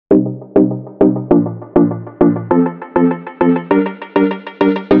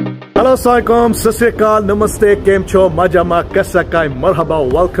Hello, Assalamualikum, sasriykaal, namaste, kemcho, mahjama, kasakai, marhaba.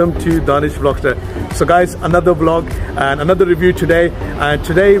 Welcome to DanishVlogsster. So guys, another vlog and another review today. And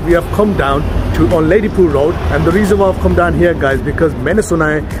today we have come down to on Ladypool Road. And the reason why I've come down here, guys, because मैंने सुना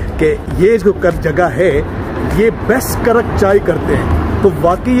है कि ये जो जगह है, ये best करक चाय करते हैं. तो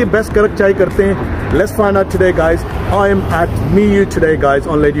वाकई ये बेस्ट करक चाय करते हैं. Let's find out today, guys. I am at MeU today, guys,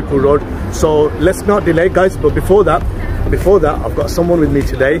 on Ladypool Road. So let's not delay, guys. But before that, I've got someone with me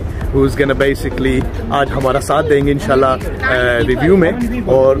today who's gonna basically आज हमारा साथ देंगे इंशाल्लाह review में.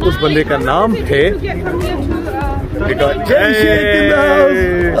 और उस बंदे का नाम है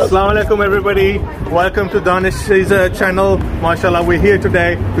Assalamualikum everybody. Welcome to Danish's channel. Mashallah, we're here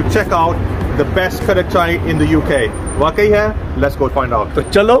today to check out the best Karak chai in the UK. वाकई है? Let's go find out. तो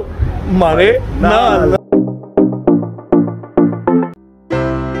चलो मारे नाल.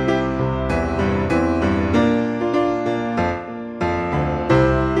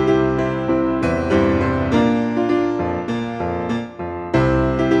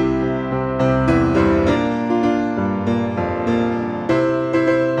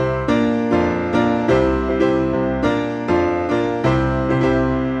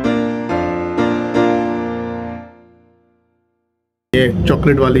 ये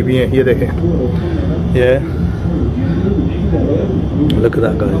चॉकलेट वाली भी है, ये देखें, ये look at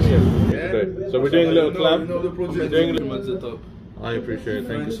that, guys. So we're doing a little collab. I appreciate it.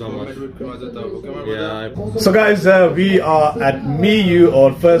 Thank you so much. Yeah. So guys, we are at MeU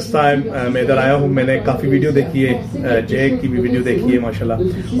और first time मैं इधर आया हूँ. मैंने काफ़ी वीडियो देखी है, जय की भी वीडियो देखी है माशाल्लाह,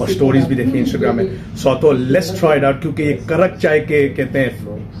 और स्टोरीज भी देखी है इंस्टाग्राम में. So तो let's try it out, क्योंकि ये करक चाय के कहते हैं,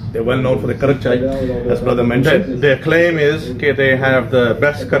 they're well known for the Karak chai, as brother mentioned. Their claim is that they have the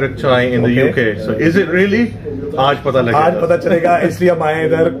best Karak chai in the UK. So is it really? आज पता लगेगा. आज पता चलेगा. इसलिए हम आए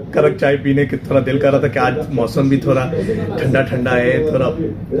इधर करक चाय पीने के. थोड़ा दिल कर रहा था कि आज मौसम भी थोड़ा ठंडा ठंडा है, थोड़ा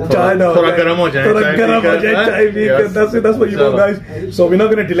चाय ना थोड़ा गर्म हो जाए, थोड़ा गर्म हो जाए चाय पी के. That's what you want, guys. So we're not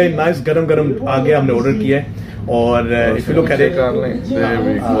going to delay. Nice गरम गरम आ गया, हमने ऑर्डर किया है. और if you look at it,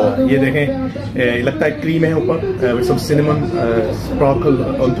 ये देखें, लगता है क्रीम है ऊपर, with some cinnamon sprinkle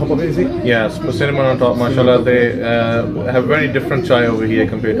on top of it, is it? Yes, cinnamon on top. Mashallah, they have very different chai over here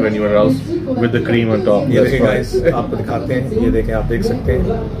compared to anywhere else with the cream on top. ये देखें guys, आपको दिखाते हैं. ये देखें, आप देख सकते हैं.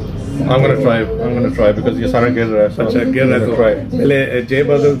 I'm gonna try because ये सारा गिर रहा है. अच्छा गिर रहा है तो try. पहले Jay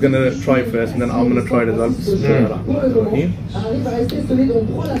brother is gonna try first, and then I'm gonna try it as well.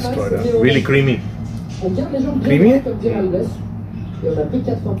 Let's try that. Really creamy. Creamy? What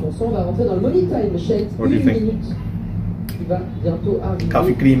do you think?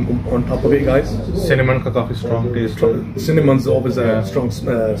 Coffee cream on top of it, guys. Cinnamon का काफी strong taste. Cinnamon's always a strong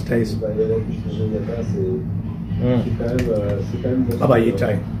taste. अब आइए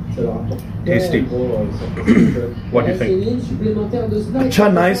चाय. Tasty. What do you think? अच्छा,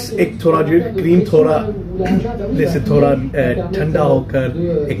 nice. एक थोड़ा जो cream थोड़ा जैसे थोड़ा ठंडा होकर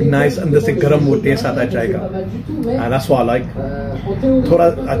एक nice अंदर से गर्म वो टेस्ट आता है चाय का. And that's what I like. थोड़ा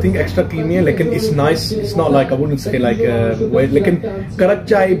I think extra creamy है, लेकिन it's nice. It's not like, I wouldn't say like लेकिन करक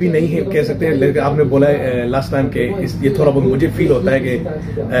चाय भी नहीं है कह सकते हैं. लेकिन आपने बोला है last time के ये थोड़ा बहुत मुझे फील होता है कि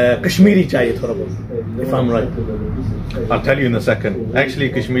कश्मीरी चाय है थोड़ा बहुत. If I'm right. I'll tell you in a second. Actually,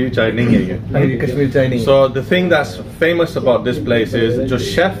 Kashmiri chai nahi hai ye. Kashmiri chai nahi. So the thing that's famous about this place is the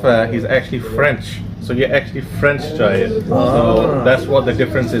chef he's actually French. So you're actually French chai. So that's what the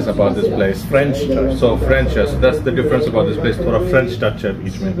difference is about this place. French chai. So French, yes. That's the difference about this place. For a French touch of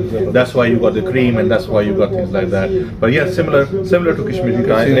each man. That's why you got the cream and that's why you got things like that. But yeah, similar to Kashmiri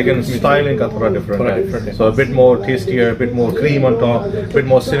chai. Again, styling ka thoda different. So a bit more tastier, a bit more cream on top, a bit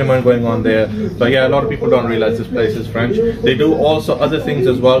more cinnamon going on there. But yeah, a lot of people don't realize this place is French. They do also other things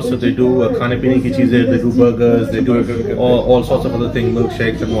as well. So they do khane pine ki cheezein, they do burgers, they do all sorts of other things,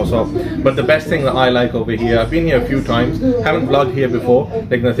 milkshakes and more stuff. But the best thing that I like over here, I've been here a few times, haven't vlogged here before,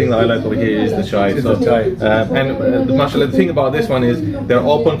 like the thing that I like over here is the chai. So, and mashallah, the thing about this one is they're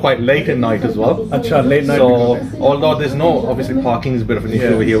open quite late at night as well. Acha, late night. So although there's no, obviously parking is a bit of an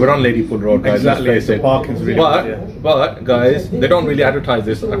issue over here. We're on Ladypool Road, guys. Exactly, so parking's really but guys, they don't really advertise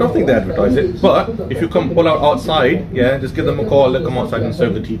this. I don't think they advertise it. But if you come pull out outside, yeah, just give them a call, let them come outside and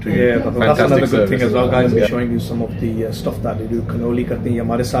serve the tea to you. Yeah, that's another good thing as well, guys. We're showing you some of the stuff that they do. Canoli करते हैं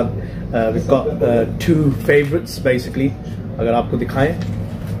हमारे साथ. We've got two favorites basically. अगर आपको दिखाएं.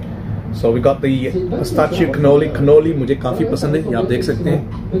 So we got the pistachio cannoli. Cannoli मुझे काफी पसंद है. ये आप देख सकते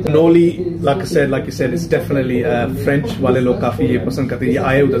हैं. Canoli, like you said, it's definitely French वाले लोग काफी ये पसंद करते हैं. ये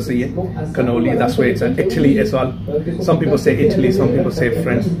आए उधर से ये Canoli. That's why it's Italy as well. Some people say Italy, some people say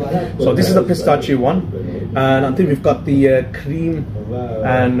French. So this is the pistachio one. and I think we've got the cream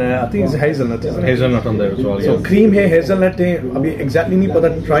and I think it's hazelnut. Hazelnut on there as well. So cream है, hazelnut है. अभी exactly नहीं पता,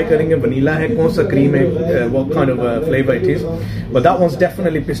 try करेंगे vanilla है, कौन सा cream है, what kind of flavor it is. But that one's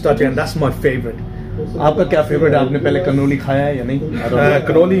definitely pistachio, and that's my favorite. आपका क्या फेवरेट है? आपने पहले कनोली खाया है या नहीं?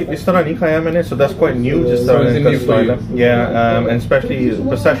 Canoli इस तरह नहीं खाया मैंने, so that's quite new. Just yeah, and especially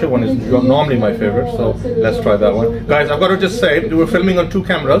pistachio one is normally my favorite. So let's try that one, guys. I've got to just say we were filming on 2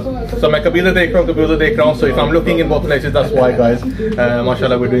 cameras, so मैं कभी इधर देख रहा हूँ, कभी उधर देख रहा हूँ. So if I'm looking in both places, that's why, guys.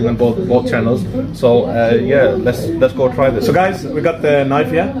 Mashallah, we're doing on both channels. So yeah, let's go try this. So guys, we got the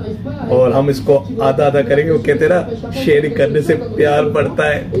knife here, और हम इसको आधा आधा करेंगे. वो कहते हैं ना, शेयरिंग करने से प्यार बढ़ता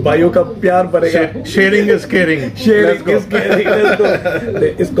है, भाइयों का प्यार बढ़ेगा. Sharing is caring. Sharing is caring. Let's go.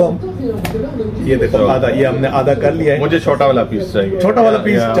 इसको हम ये देखो आधा, ये हमने आधा कर लिया है. मुझे छोटा वाला पीस चाहिए. छोटा वाला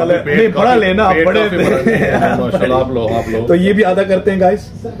पीस चले, नहीं बड़ा लेना, आप बड़े. माशाल्लाह, आप लो. तो ये भी आधा करते हैं गाइस.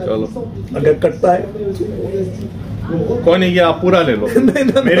 चलो, अगर कटता है कोई नहीं, ये आप पूरा ले लो.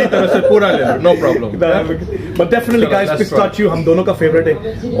 मेरी तरफ से पूरा ले लो, no problem. But definitely guys, pistachio हम दोनों का फेवरेट है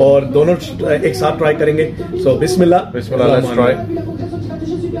और दोनों एक साथ ट्राई करेंगे. सो बिस्मिल्लाह, लेट्स ट्राई.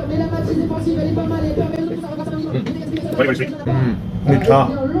 मीठा.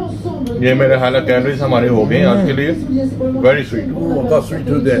 ये मेरे हालात कैलोरीज हमारे हो गए आज के लिए. Very sweet. Sweet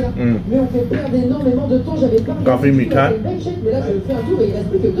to that. काफी मीठा है,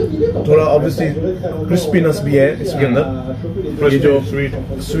 थोड़ा ऑब्वियसली क्रिस्पीनेस भी है इसके अंदर. ये जो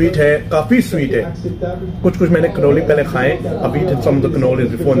स्वीट है, काफी स्वीट है. कुछ मैंने कनोली पहले खाए, अभी सम of the Connolly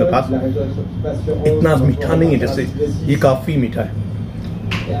before in the past. इतना मीठा नहीं है जैसे ये, काफी मीठा है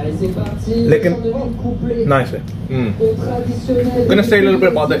लेकिन nice है. I'm gonna say a little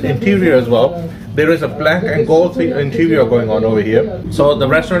bit about the interior as well. There is a black and gold interior going on over here. So the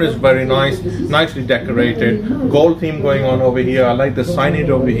restaurant is very nice, nicely decorated. Gold theme going on over here. I like the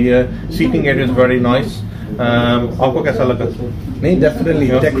signage over here. Seating area is very nice. आपको कैसा लगा? नहीं, definitely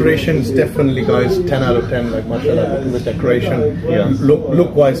decoration is definitely, guys, 10 out of 10. Like mashallah, the decoration,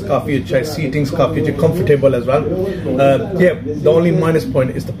 look wise काफी अच्छा है. Seatings काफी अच्छे, comfortable as well. Yeah, the only minus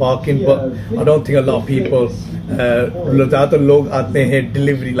point is the parking, but I don't think a lot of people, ज़्यादातर लोग आते हैं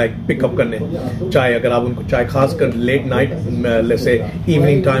delivery like pickup करने चाय. अगर आप उनको चाय, खासकर लेट नाइट, जैसे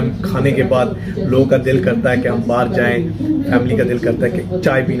इवनिंग टाइम खाने के बाद लोगों का दिल करता है कि हम बाहर जाएं, फैमिली का दिल करता है कि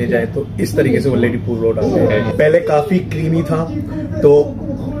चाय पीने जाएं, तो इस तरीके से वो लेडीपूल रोड आते हैं. पहले काफी क्रीमी था, तो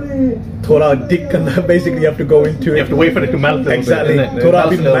थोड़ा डिक करना, basically you have to go into it. You have to wait for it to melt. Exactly. थोड़ा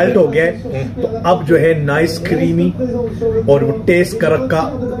अभी मेल्ट हो गया है, तो अब जो है नाइस क्रीमी और वो टेस्ट करक का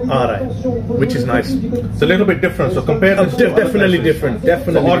आ रहा है, which is nice. It's a little bit different. So compare this to definitely different.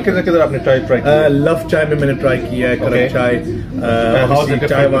 Definitely. और किधर आपने ट्राई किया? लव चाय में मैंने ट्राई किया है, करक चाय,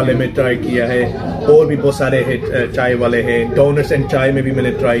 चाय वाले में ट्राई किया है, और भी बहुत सारे चाय वाले हैं. डोनट्स एंड चाय में भी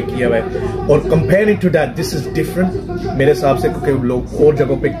मैंने ट्राई किया है, और comparing to that this is different मेरे हिसाब से, क्योंकि लोग और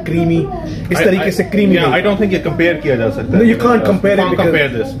जगहों पे क्रीमी इस तरीके से क्रीमी. I don't think ये compare किया जा सकता. No, you can't compare it. Compare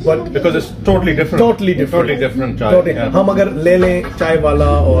this, but because it's totally different. Totally different चाय. Totally. हम अगर ले लें चाय वाला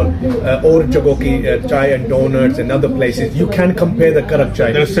और जगहों की चाय and donuts and other places, you can compare the Karak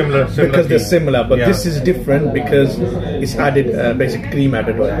chai. They're similar because they're similar, but this is different because it's added basic cream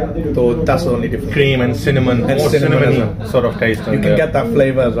added on. So that's the only difference. Cream and cinnamon, and cinnamon sort of taste. You can get that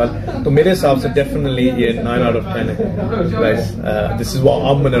flavor as well. तो मेरे हिसाब से definitely ये 9 out of 10 है. Guys, this is what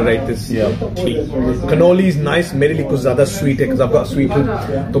I'm gonna rate this tea. Canoli is nice. मेरे लिए कुछ ज़्यादा sweet है, because I've got sweet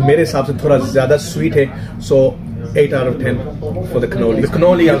tooth. तो मेरे हिसाब से थोड़ा ज़्यादा sweet है. So 8 out of 10 for the cannoli. The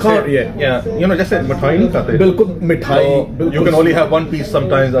cannoli, yeah. You know, जैसे मिठाई नहीं खाते. बिल्कुल मिठाई. You can only have one piece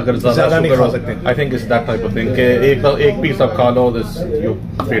sometimes. अगर ज़्यादा नहीं खा सकते. I think it's that type of thing. कि एक piece आप खा लो, this your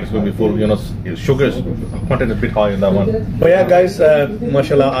plate is going to be full. You know, sugar's content is a bit high in that one. But yeah, guys,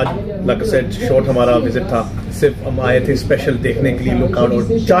 माशाल्लाह आज like I said, short हमारा visit था. सिर्फ हम आए थे स्पेशल देखने के लिए, लुक आउट,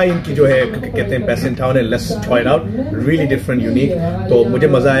 और चाय इनकी जो है कहते हैं पेसेंट टाउन है, let's try it out, really different, unique. तो मुझे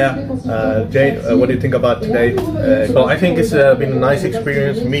मजा आया. Jay, what do you think about today? So I think it's been a nice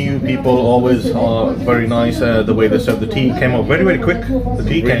experience. Me, you people always are very nice. The way they serve the tea came out very quick. The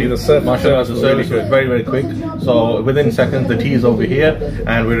tea really, came. Mashallah, the service was very quick. So within seconds, the tea is over here,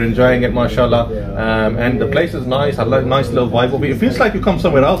 and we're enjoying it, mashallah. And the place is nice. I like nice little vibe over here. It feels like you come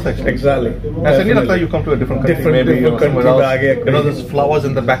somewhere else actually. Exactly. And you like you come to a different country, maybe somewhere else. You know, there's flowers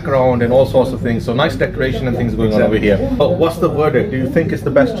in the background and all sorts of things. So nice decoration and things going on over here. But what's the verdict? Do you think it's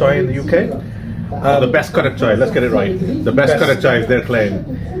the best chai in the UK? The best Karak chai, let's get it right. The best Karak chai is their claim.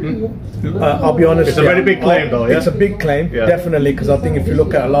 I'll be honest. It's a very big claim, though. Yeah? It's a big claim, definitely. Because I think if you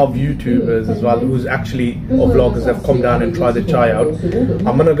look at a lot of YouTubers as well, who's actually or vloggers have come down and tried the chai out,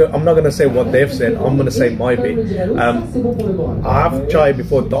 I'm not gonna say what they've said. I'm gonna say my bit. I have chai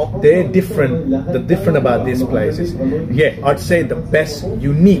before. They're different. The different about this place is, I'd say the best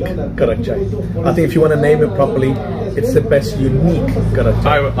unique Karak chai. I think if you want to name it properly, it's the best unique Karak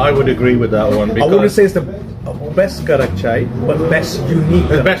chai. I would agree with that one. I wouldn't say it's the best Karak chai, but best unique.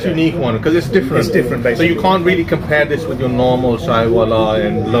 The best unique one, because it's different. It's different, basically. So you can't really compare this with your normal chai wala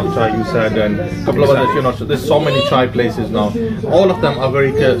and love chai, you said, and a couple of others. You know, so there's so many chai places now. All of them are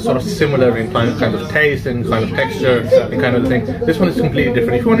very sort of similar in kind of taste and kind of texture and kind of thing. This one is completely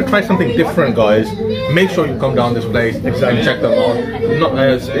different. If you want to try something different, guys, make sure you come down this place and check them out.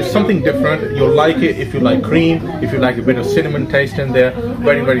 It's something different. You'll like it if you like cream, if you like a bit of cinnamon taste in there.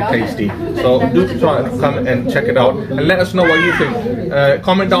 Very, very tasty. So do try and come and check it out and let us know what you think.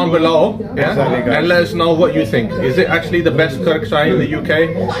 Comment down below, and let us know what you think. Is it actually the best Karak chai in the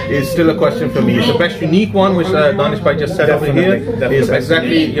UK? Is still a question for me. It's the best unique one, which Danish Bhai just said over here, is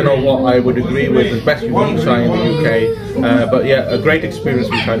exactly what I would agree with. The best unique chai in the UK. But yeah, a great experience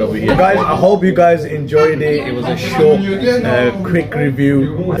we had over here. Guys, I hope you guys enjoyed it. It was a short, quick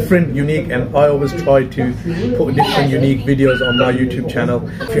review, different, unique, and I always try to put different, unique videos on my YouTube channel.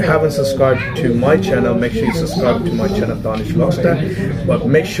 If you haven't subscribed to my channel, make sure you subscribe to my channel, DanishVlogsster. But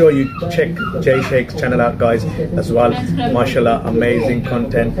make sure you check Jay Sheikh's channel out, guys, as well. Mashallah, amazing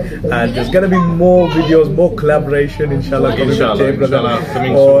content, and there's gonna be more videos, more collaboration, inshallah, coming with Jay brother.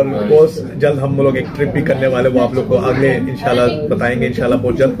 और बहुत जल्द हम लोग एक trip भी करने वाले, वो आप लोग को अगले इंशाल्लाह बताएंगे, इंशाल्लाह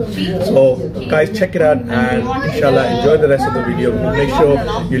बहुत जल्द. So guys, check it out and inshallah enjoy the rest of the video. Make sure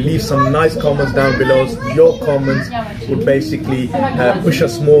you leave some nice comments down below. Your comments would basically push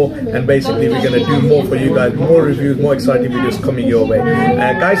us more, and basically we're gonna do more for you guys, more reviews, more exciting videos coming your way.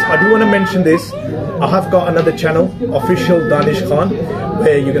 Guys, I do want to mention this. I have got another channel, official Danish Khan,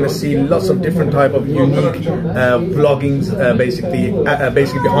 where you're gonna see lots of different type of unique vloggings, basically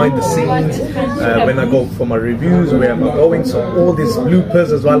behind the scenes, when I go for my reviews, where am I going. So all these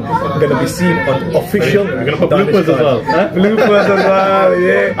bloopers as well are gonna be seen on official. We're gonna put bloopers as well. Huh? Bloopers as well,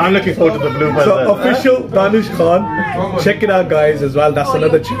 yeah. I'm looking forward to the bloopers. So official Danish Khan, check it out, guys, as well. That's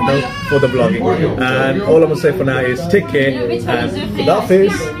another channel for the vlogging. And all I'm gonna say for now is take care and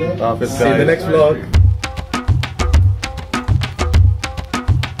Khudafis. See you in the next vlog.